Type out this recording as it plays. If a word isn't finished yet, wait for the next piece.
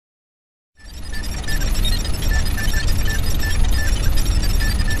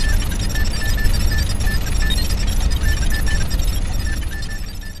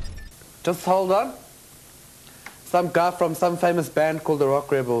Just hold on. Some guy from some famous band called the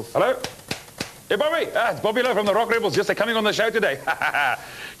Rock Rebels. Hello? Hey, Bobby. It's Bobby Louw from the Rock Rebels. Yes, they're coming on the show today.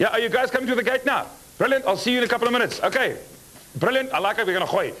 Yeah, are you guys coming to the gate now? Brilliant. I'll see you in a couple of minutes. Okay. Brilliant. I like it. We're going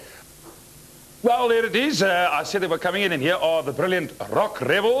to gooi. Well, there it is. I said they were coming in, and here are the brilliant Rock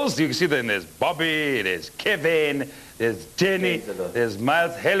Rebels. You can see them. There's Bobby, there's Kevin, there's Denny, there's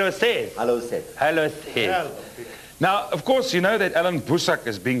Myles. Hello, Seth. Hello, Seth. Hello, Seth. Now, of course, you know that Alan Busak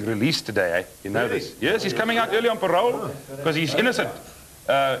is being released today, eh? You know this? Yes, he's coming out early on parole because he's innocent.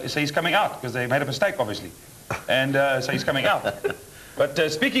 So he's coming out because they made a mistake, obviously. And so he's coming out.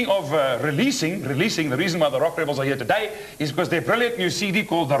 But speaking of releasing, the reason why the Rock Rebels are here today is because their brilliant new CD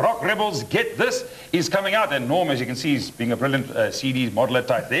called The Rock Rebels Get This is coming out. And Norm, as you can see, is being a brilliant CD modeler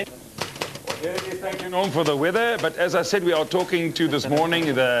type there. Well, thank you, Norm, for the weather. But as I said, we are talking to this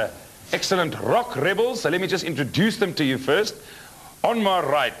morning the excellent Rock Rebels. So let me just introduce them to you first. On my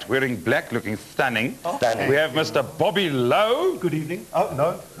right, wearing black, looking stunning, we have Mr. Bobby Louw. Good evening. Oh,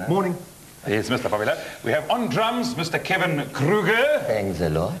 no. Morning. Yes, Mr. Bobby Louw. We have on drums, Mr. Kevin Kruger. Thanks a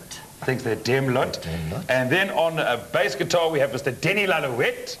lot. Thanks a damn lot. And then on bass guitar, we have Mr. Denny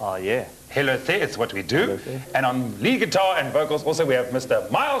Lalouette. Oh, yeah. Hello there, it's what we do. And on lead guitar and vocals, also we have Mr.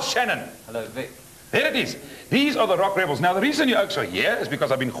 Myles Shannon. Hello, Vic. There it is. These are the Rock Rebels. Now, the reason you oaks are here is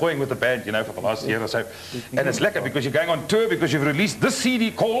because I've been going with the band, you know, for the last year or so. And it's lekker because you're going on tour because you've released this CD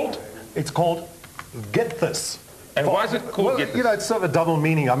called... It's called Get This. And why is it called Get This? You know, it's sort of a double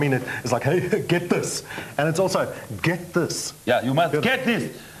meaning. I mean, it's like, hey, get this. And it's also, get this. Yeah, you must get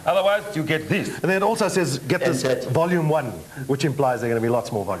this. Otherwise, you get this. And then it also says, get this volume 1, which implies there are going to be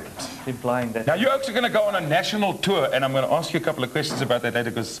lots more volumes. Implying that... Now, you're actually going to go on a national tour, and I'm going to ask you a couple of questions about that later,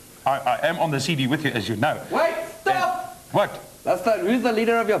 because I am on the CD with you, as you know. Wait, stop! What? Listen, who's the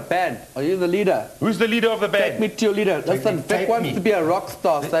leader of your band? Are you the leader? Who's the leader of the band? Take me to your leader. Listen, Vic wants to be a rock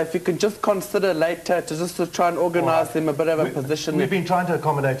star, so if you can just consider later to try and organize him a bit of a position. We've been trying to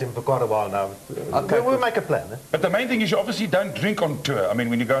accommodate him for quite a while now. Okay, we'll make a plan. But the main thing is you obviously don't drink on tour. I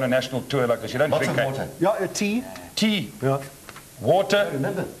mean, when you go on a national tour like this, you don't drink... Lots of water. Yeah, tea. Tea. Yeah.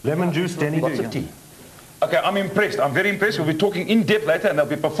 Water. Lemon juice, Denny. Lots of tea. Okay, I'm impressed. I'm very impressed. We'll be talking in depth later, and they'll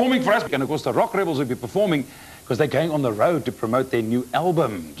be performing for us. And of course, the Rock Rebels will be performing because they're going on the road to promote their new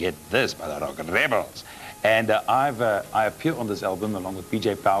album, Get This, by the Rock Rebels. And I appear on this album along with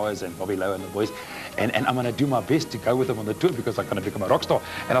PJ Powers and Bobby Louw and the boys. And I'm going to do my best to go with them on the tour because I'm going to become a rock star.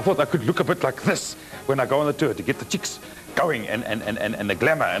 And I thought I could look a bit like this when I go on the tour to get the chicks going and the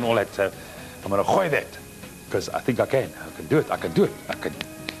glamour and all that. So I'm going to gooi that because I think I can. I can do it. I can do it. I can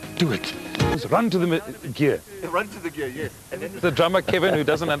do it. Just run to the gear. Run to the gear, yes. And then the drummer, Kevin, who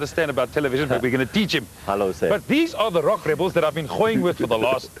doesn't understand about television, but we're going to teach him. Hello, Seth. But these are the Rock Rebels that I've been gooiing with for the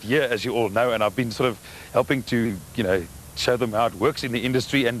last year, as you all know, and I've been sort of helping to, you know, show them how it works in the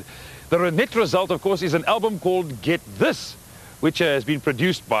industry. And the net result, of course, is an album called Get This, which has been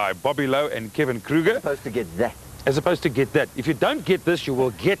produced by Bobby Louw and Kevin Kruger. Supposed to get that. As opposed to get that. If you don't get this, you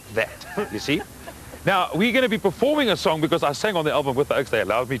will get that, you see? Now, we're going to be performing a song because I sang on the album with the Oaks. They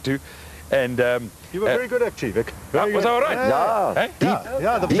allowed me to. And you were very good, actually, Vic. Was I all right? Yeah. Hey?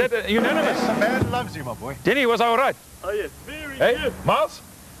 Yeah, Is that unanimous? The man loves you, my boy. Denny, was I all right? Oh, yes, very Hey, good. Miles?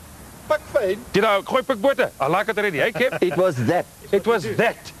 Pak fijn. Did I gooi pikbote? I like it already. Hey, Kev? It was that. It was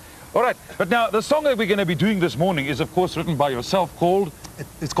that. All right. But now, the song that we're going to be doing this morning is, of course, written by yourself, called...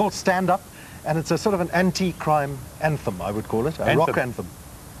 It's called Stand Up, and it's a sort of an anti-crime anthem, I would call it. A rock anthem.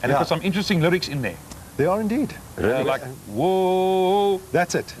 And it's got some interesting lyrics in there. They are indeed. Like, whoa.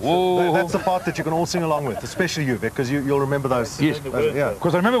 That's it. Whoa. That's the part that you can all sing along with, especially you, Vic, because you'll remember those. Yes. Yeah.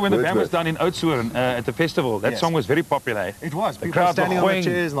 Because I remember when the band was down in Oudtshoorn at the festival, that song was very popular. Eh? It was. The People were crowd standing were on the gooiing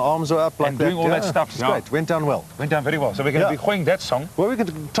chairs and the arms were up like and that. doing all that stuff. It's great. Went down well. Went down very well. So we're going to be gooiing that song. Well, we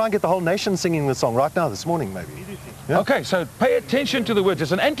can try and get the whole nation singing the song right now, this morning, maybe. Yeah. Okay, so pay attention to the words.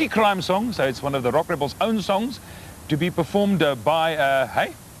 It's an anti-crime song, so it's one of the Rock Rebels' own songs to be performed by,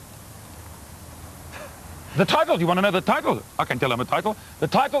 hey? The title, do you want to know the title? I can tell them a title. The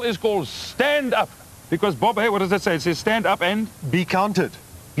title is called Stand Up. Because, Bob, hey, what does it say? It says stand up and... Be counted.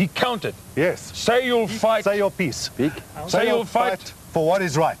 Be counted. Yes. Say you'll fight... Say your piece. Say you'll fight... For what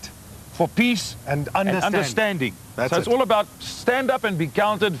is right. For peace and understanding. So it's all about stand up and be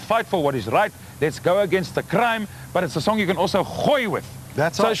counted, fight for what is right. Let's go against the crime. But it's a song you can also gooi with.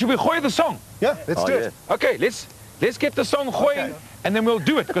 That's so right. should we gooi the song? Yeah, let's do it. Okay, let's get the song gooiing, and then we'll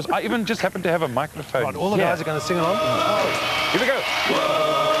do it, because I even just happen to have a microphone. Right, all the guys are going to sing along. Here we go.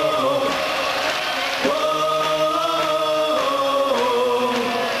 Whoa.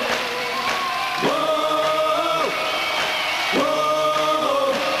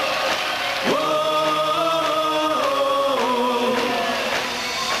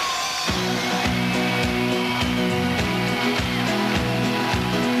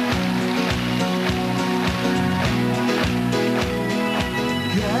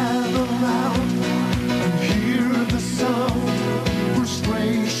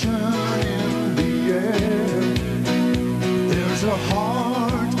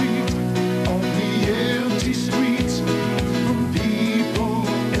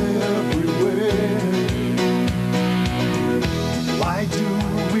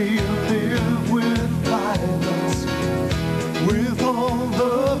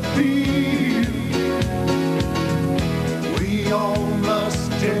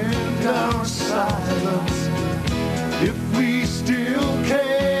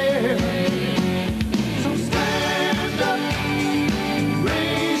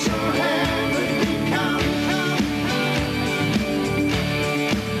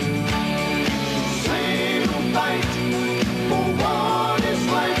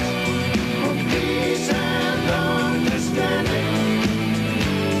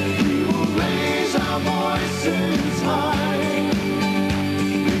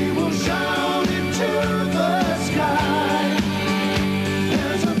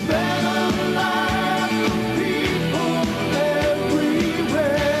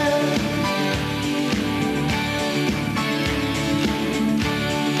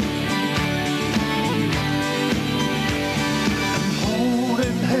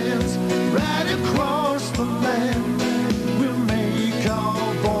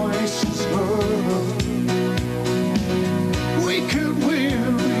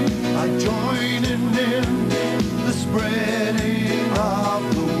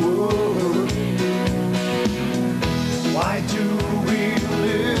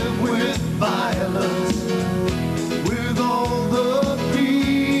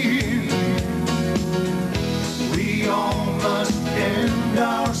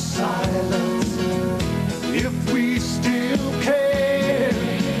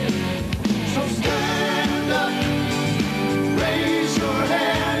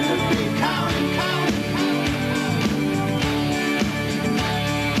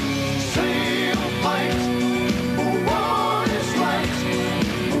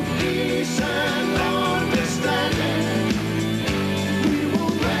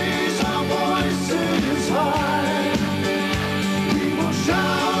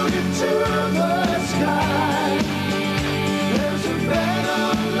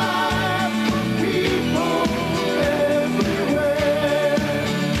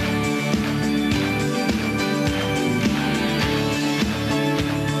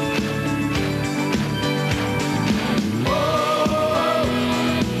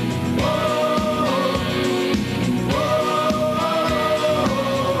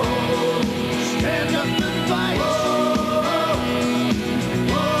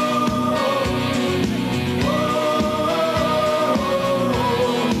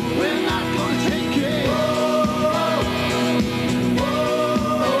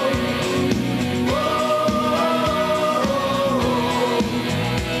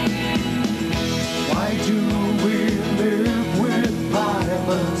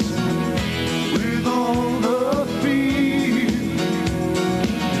 silence with all the fear.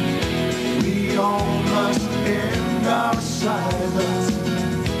 We all must end our silence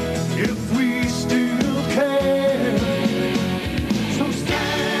if we still care. So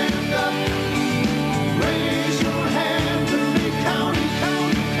stand up, raise your hand and be counted,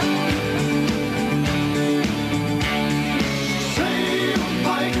 say you'll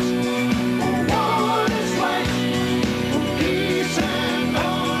fight for what is right, for peace and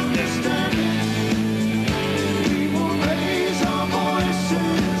understanding. We will raise our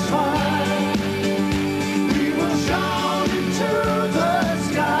voices high, we will shout into the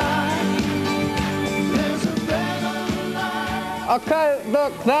sky. There's a better life. Okay,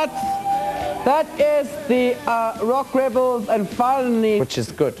 look, that is the Rock Rebels, and finally, which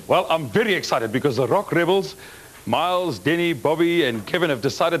is good. Well, I'm very excited because the Rock Rebels, Myles, Denny, Bobby and Kevin have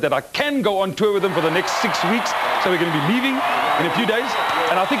decided that I can go on tour with them for the next 6 weeks. So we're going to be leaving in a few days.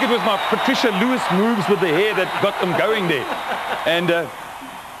 And I think it was my Patricia Lewis moves with the hair that got them going there. And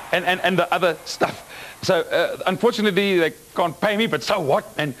the other stuff. So unfortunately, they can't pay me, but so what?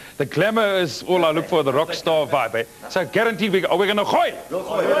 And the glamour is all I look for, the rock star vibe. Eh? So guaranteed we're going to gooi.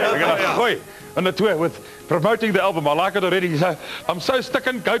 We're going to gooi on the tour with promoting the album. I like it already. So I'm so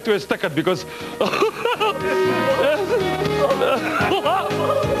sticking, go to a sticking because...